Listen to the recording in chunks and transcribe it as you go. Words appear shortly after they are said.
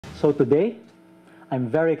So today, I'm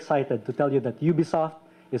very excited to tell you that Ubisoft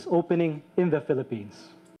is opening in the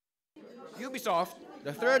Philippines. Ubisoft,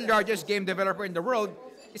 the third largest game developer in the world,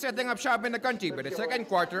 is setting up shop in the country by the second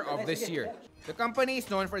quarter of this year. The company is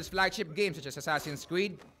known for its flagship games such as Assassin's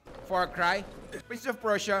Creed, Far Cry, Prince of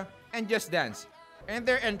Persia, and Just Dance, and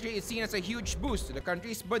their entry is seen as a huge boost to the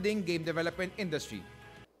country's budding game development industry.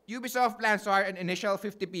 Ubisoft plans to hire an initial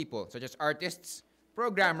 50 people, such as artists,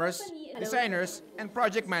 programmers, designers, and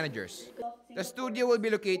project managers. The studio will be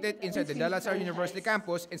located inside the De La Salle University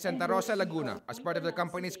campus in Santa Rosa, Laguna, as part of the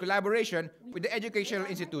company's collaboration with the educational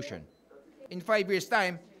institution. In 5 years'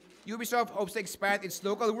 time, Ubisoft hopes to expand its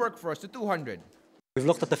local workforce to 200. We've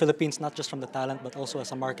looked at the Philippines not just from the talent, but also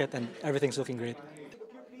as a market, and everything's looking great.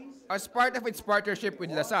 As part of its partnership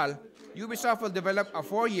with La Salle, Ubisoft will develop a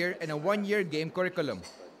 4-year and a 1-year game curriculum.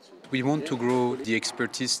 We want to grow the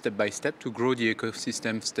expertise step by step, to grow the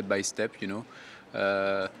ecosystem step by step, you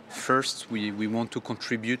know. First, we want to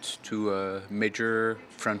contribute to a major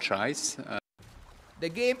franchise. The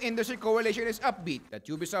Game Industry Coalition is upbeat that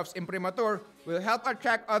Ubisoft's imprimatur will help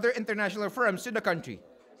attract other international firms to the country.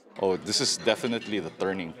 Oh, this is definitely the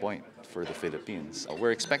turning point for the Philippines.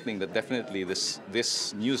 We're expecting that definitely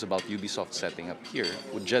this news about Ubisoft setting up here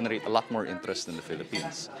would generate a lot more interest in the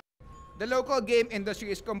Philippines. The local game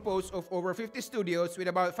industry is composed of over 50 studios with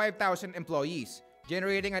about 5,000 employees,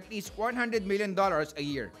 generating at least $100 million a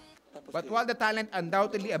year. But while the talent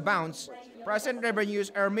undoubtedly abounds, present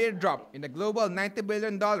revenues are a mere drop in the global $90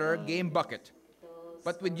 billion game bucket.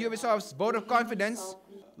 But with Ubisoft's vote of confidence,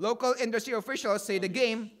 local industry officials say the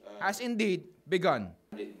game has indeed begun.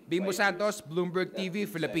 Bimbo Santos, Bloomberg TV,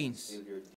 Philippines.